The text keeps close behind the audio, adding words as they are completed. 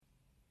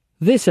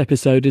This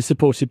episode is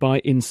supported by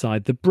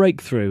Inside the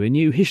Breakthrough, a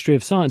new history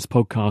of science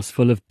podcast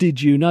full of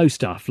did you know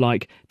stuff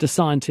like, do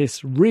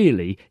scientists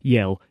really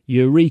yell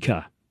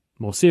Eureka?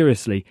 More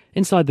seriously,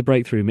 Inside the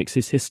Breakthrough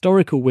mixes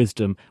historical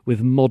wisdom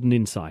with modern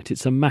insight.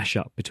 It's a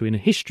mashup between a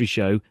history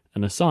show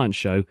and a science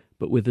show,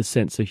 but with a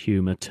sense of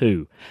humour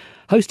too.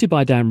 Hosted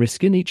by Dan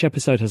Riskin, each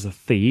episode has a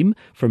theme,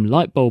 from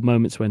lightbulb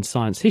moments when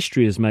science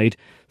history is made,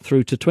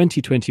 through to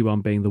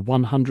 2021 being the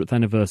 100th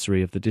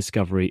anniversary of the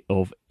discovery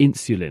of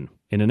insulin.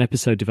 In an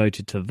episode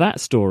devoted to that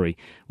story,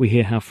 we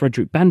hear how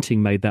Frederick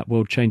Banting made that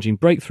world-changing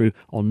breakthrough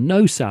on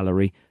no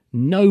salary,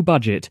 no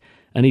budget,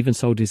 and even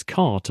sold his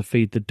car to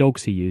feed the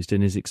dogs he used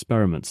in his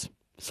experiments.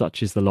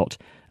 Such is the lot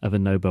of a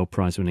Nobel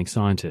Prize-winning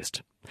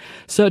scientist.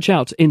 Search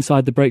out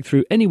Inside the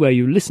Breakthrough anywhere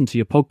you listen to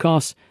your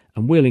podcasts,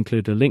 and we'll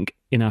include a link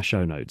in our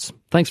show notes.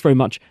 Thanks very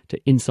much to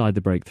Inside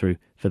the Breakthrough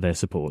for their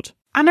support.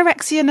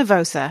 Anorexia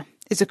nervosa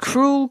is a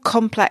cruel,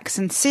 complex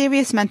and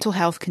serious mental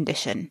health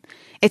condition.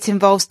 It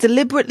involves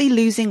deliberately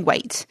losing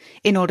weight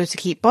in order to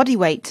keep body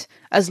weight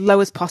as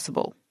low as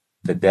possible.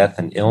 The death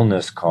and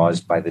illness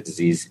caused by the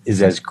disease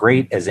is as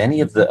great as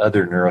any of the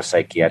other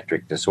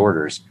neuropsychiatric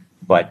disorders,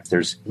 but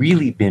there's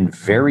really been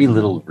very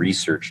little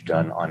research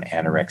done on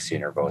anorexia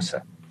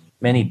nervosa.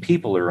 Many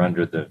people are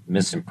under the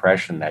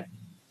misimpression that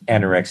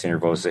anorexia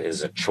nervosa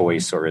is a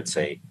choice or it's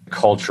a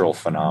cultural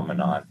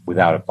phenomenon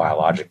without a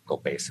biological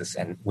basis,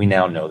 and we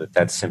now know that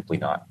that's simply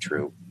not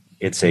true.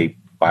 It's a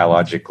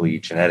biologically,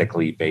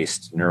 genetically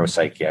based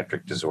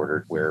neuropsychiatric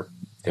disorder where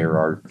there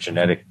are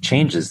genetic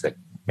changes that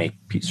make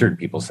certain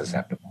people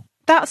susceptible.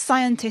 That's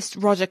scientist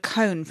Roger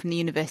Cohn from the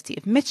University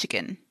of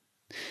Michigan.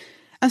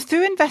 And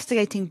through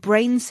investigating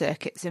brain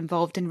circuits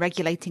involved in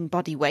regulating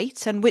body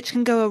weight and which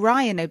can go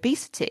awry in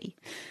obesity,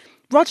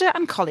 Roger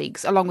and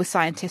colleagues, along with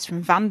scientists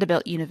from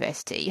Vanderbilt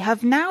University,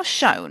 have now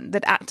shown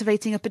that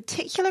activating a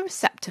particular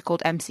receptor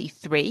called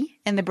MC3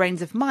 in the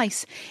brains of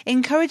mice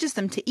encourages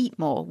them to eat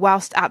more,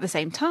 whilst at the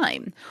same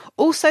time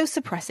also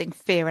suppressing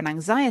fear and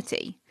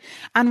anxiety.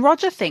 And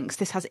Roger thinks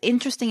this has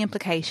interesting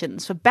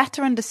implications for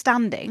better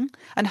understanding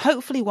and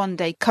hopefully one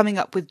day coming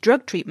up with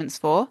drug treatments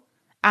for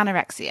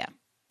anorexia.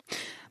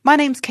 My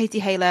name's Katie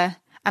Haler,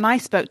 and I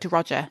spoke to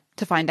Roger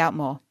to find out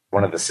more.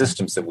 One of the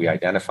systems that we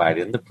identified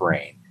in the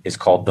brain is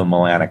called the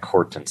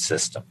melanocortin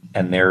system.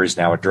 And there is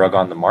now a drug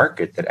on the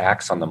market that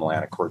acts on the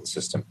melanocortin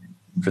system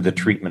for the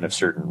treatment of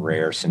certain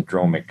rare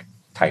syndromic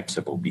types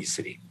of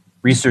obesity.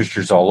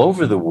 Researchers all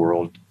over the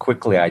world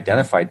quickly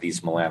identified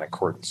these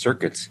melanocortin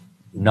circuits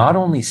not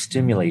only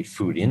stimulate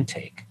food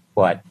intake,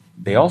 but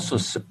they also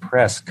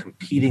suppress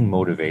competing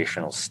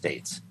motivational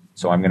states.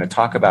 So I'm going to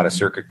talk about a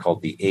circuit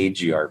called the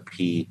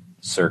AGRP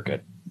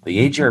circuit.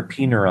 The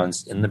AGRP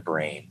neurons in the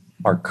brain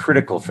are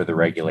critical for the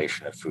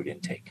regulation of food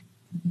intake.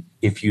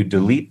 If you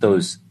delete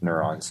those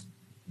neurons,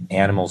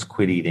 animals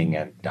quit eating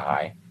and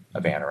die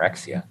of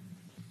anorexia.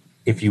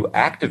 If you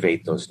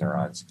activate those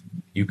neurons,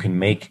 you can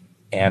make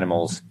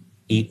animals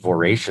eat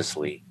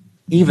voraciously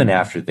even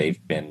after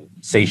they've been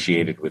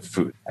satiated with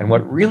food. And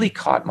what really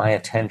caught my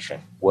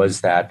attention was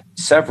that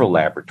several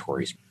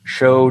laboratories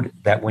showed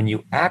that when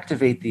you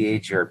activate the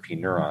AGRP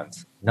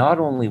neurons, not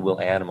only will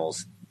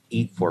animals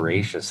eat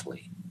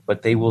voraciously,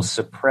 but they will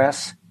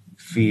suppress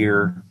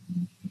fear,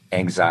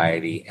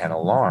 anxiety, and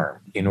alarm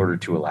in order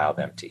to allow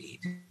them to eat.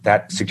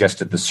 That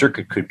suggested the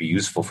circuit could be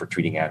useful for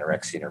treating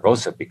anorexia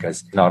nervosa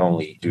because not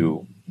only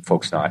do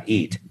folks not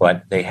eat,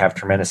 but they have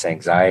tremendous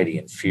anxiety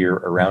and fear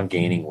around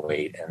gaining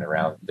weight and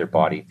around their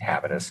body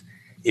habitus.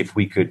 If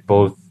we could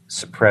both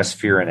suppress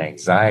fear and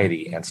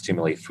anxiety and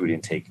stimulate food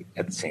intake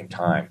at the same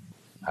time,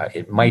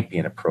 it might be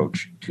an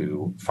approach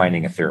to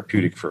finding a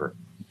therapeutic for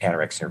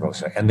anorexia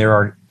nervosa. And there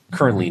are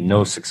currently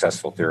no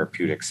successful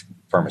therapeutics,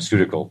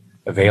 pharmaceutical,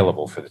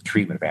 available for the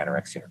treatment of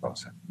anorexia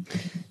nervosa.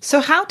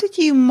 So how did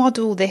you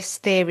model this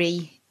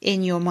theory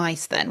in your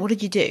mice then? What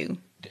did you do?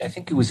 I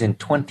think it was in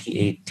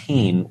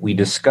 2018, we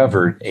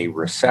discovered a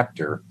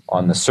receptor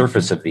on the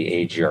surface of the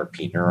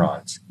AGRP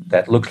neurons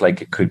that looked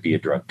like it could be a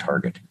drug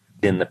target.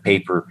 In the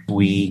paper,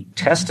 we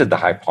tested the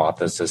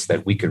hypothesis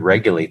that we could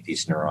regulate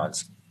these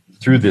neurons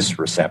through this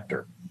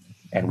receptor.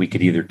 And we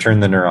could either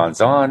turn the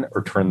neurons on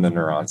or turn the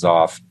neurons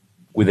off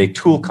with a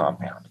tool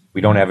compound.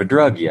 We don't have a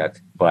drug yet,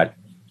 but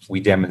we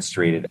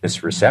demonstrated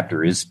this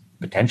receptor is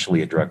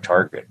potentially a drug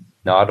target.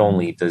 Not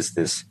only does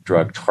this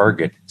drug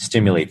target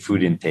stimulate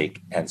food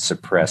intake and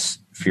suppress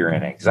fear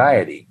and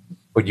anxiety,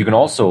 but you can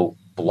also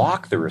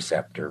block the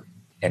receptor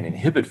and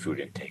inhibit food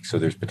intake. So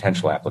there's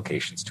potential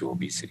applications to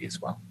obesity as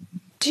well.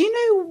 Do you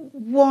know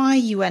why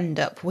you end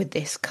up with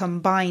this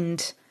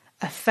combined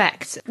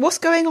effect? What's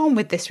going on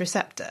with this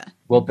receptor?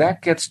 Well,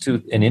 that gets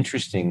to an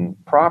interesting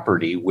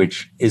property,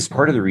 which is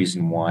part of the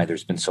reason why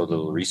there's been so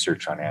little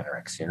research on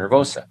anorexia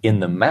nervosa.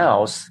 In the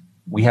mouse,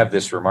 we have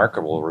this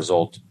remarkable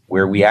result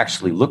where we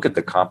actually look at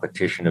the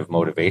competition of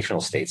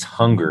motivational states,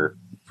 hunger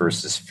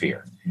versus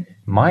fear.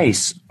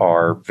 Mice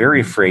are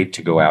very afraid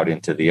to go out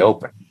into the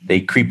open.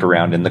 They creep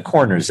around in the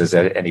corners, as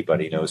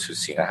anybody knows who's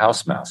seen a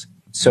house mouse.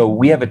 So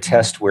we have a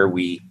test where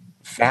we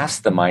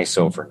fast the mice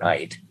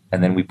overnight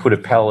and then we put a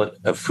pellet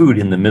of food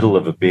in the middle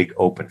of a big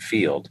open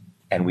field,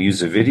 and we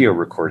use a video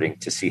recording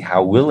to see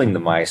how willing the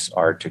mice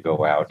are to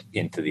go out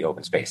into the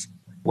open space.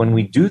 When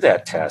we do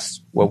that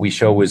test, what we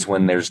show is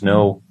when there's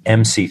no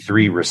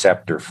MC3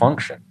 receptor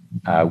function,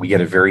 we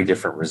get a very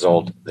different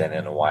result than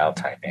in a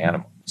wild-type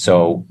animal.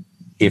 So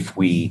if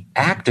we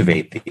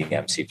activate the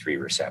MC3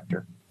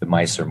 receptor, the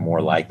mice are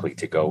more likely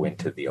to go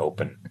into the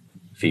open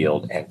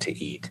field and to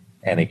eat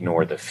and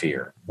ignore the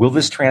fear. Will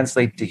this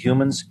translate to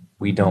humans?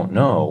 We don't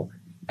know.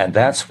 And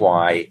that's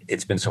why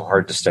it's been so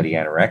hard to study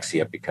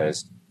anorexia,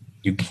 because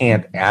you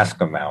can't ask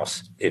a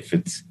mouse if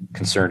it's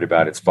concerned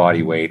about its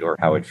body weight or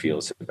how it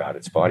feels about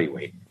its body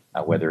weight,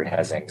 whether it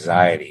has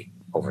anxiety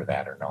over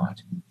that or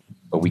not.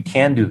 But we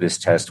can do this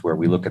test where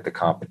we look at the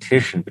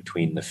competition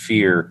between the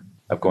fear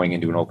of going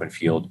into an open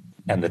field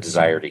and the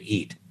desire to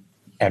eat.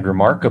 And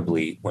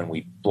remarkably, when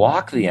we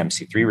block the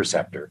MC3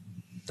 receptor,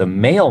 the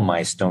male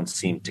mice don't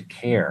seem to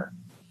care.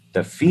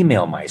 The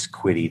female mice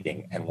quit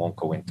eating and won't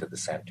go into the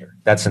center.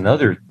 That's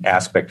another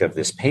aspect of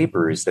this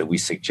paper, is that we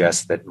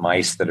suggest that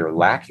mice that are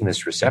lacking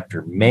this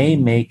receptor may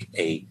make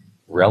a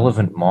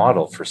relevant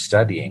model for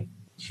studying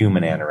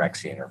human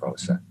anorexia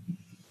nervosa,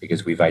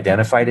 because we've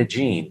identified a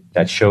gene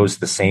that shows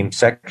the same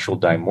sexual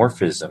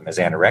dimorphism as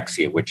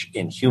anorexia, which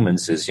in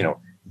humans is,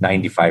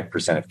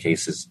 95% of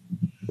cases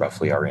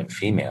roughly are in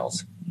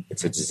females.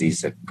 It's a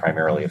disease that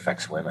primarily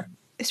affects women.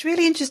 It's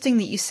really interesting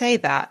that you say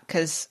that,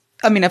 because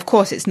of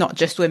course, it's not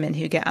just women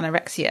who get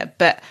anorexia,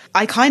 but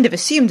I kind of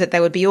assumed that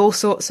there would be all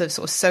sorts of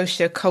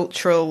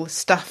socio-cultural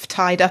stuff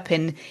tied up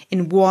in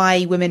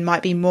why women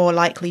might be more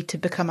likely to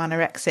become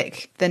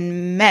anorexic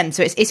than men.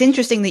 So it's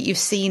interesting that you've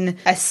seen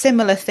a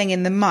similar thing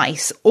in the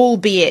mice,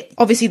 albeit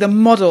obviously the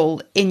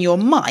model in your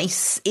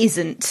mice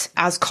isn't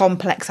as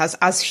complex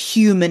as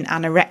human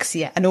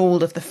anorexia and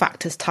all of the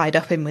factors tied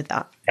up in with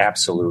that.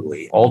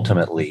 Absolutely.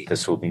 Ultimately,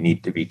 this will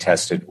need to be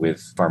tested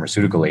with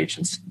pharmaceutical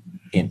agents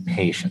in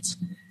patients.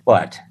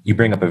 But you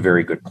bring up a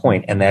very good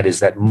point, and that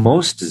is that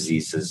most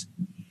diseases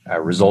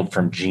result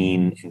from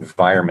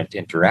gene-environment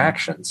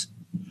interactions,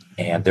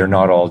 and they're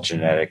not all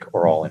genetic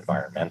or all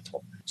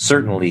environmental.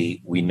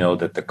 Certainly, we know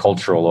that the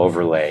cultural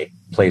overlay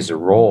plays a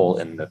role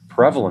in the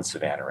prevalence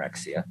of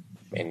anorexia.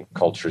 In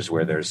cultures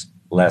where there's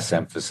less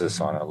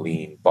emphasis on a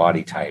lean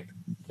body type,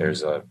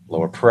 there's a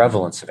lower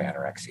prevalence of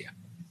anorexia.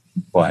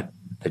 But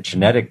the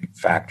genetic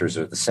factors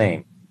are the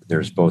same.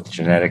 There's both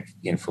genetic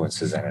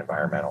influences and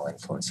environmental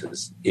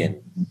influences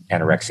in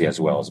anorexia as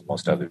well as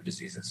most other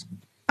diseases.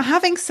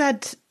 Having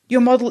said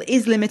your model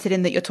is limited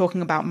in that you're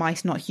talking about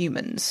mice, not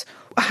humans,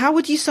 how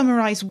would you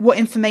summarize what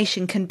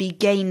information can be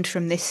gained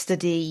from this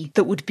study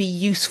that would be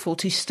useful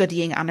to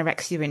studying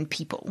anorexia in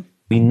people?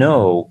 We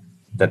know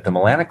that the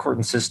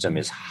melanocortin system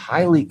is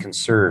highly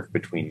conserved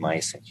between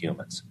mice and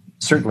humans,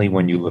 certainly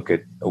when you look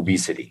at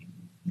obesity.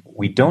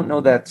 We don't know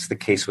that's the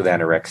case with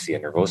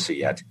anorexia nervosa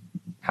yet.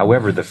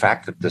 However, the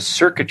fact that the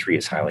circuitry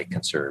is highly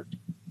conserved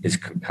is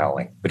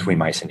compelling between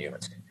mice and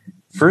humans.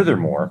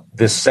 Furthermore,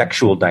 this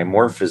sexual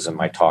dimorphism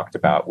I talked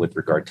about with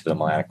regard to the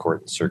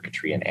melanocortin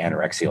circuitry and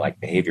anorexia-like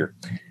behavior,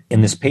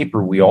 in this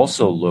paper, we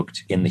also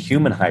looked in the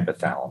human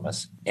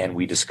hypothalamus, and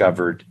we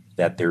discovered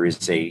that there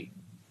is a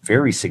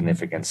very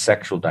significant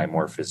sexual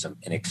dimorphism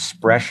in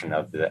expression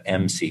of the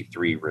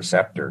MC3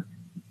 receptor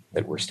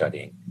that we're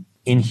studying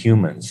in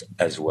humans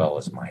as well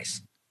as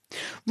mice.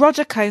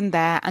 Roger Cohn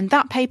there, and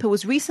that paper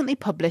was recently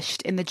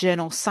published in the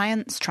journal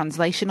Science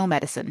Translational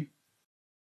Medicine.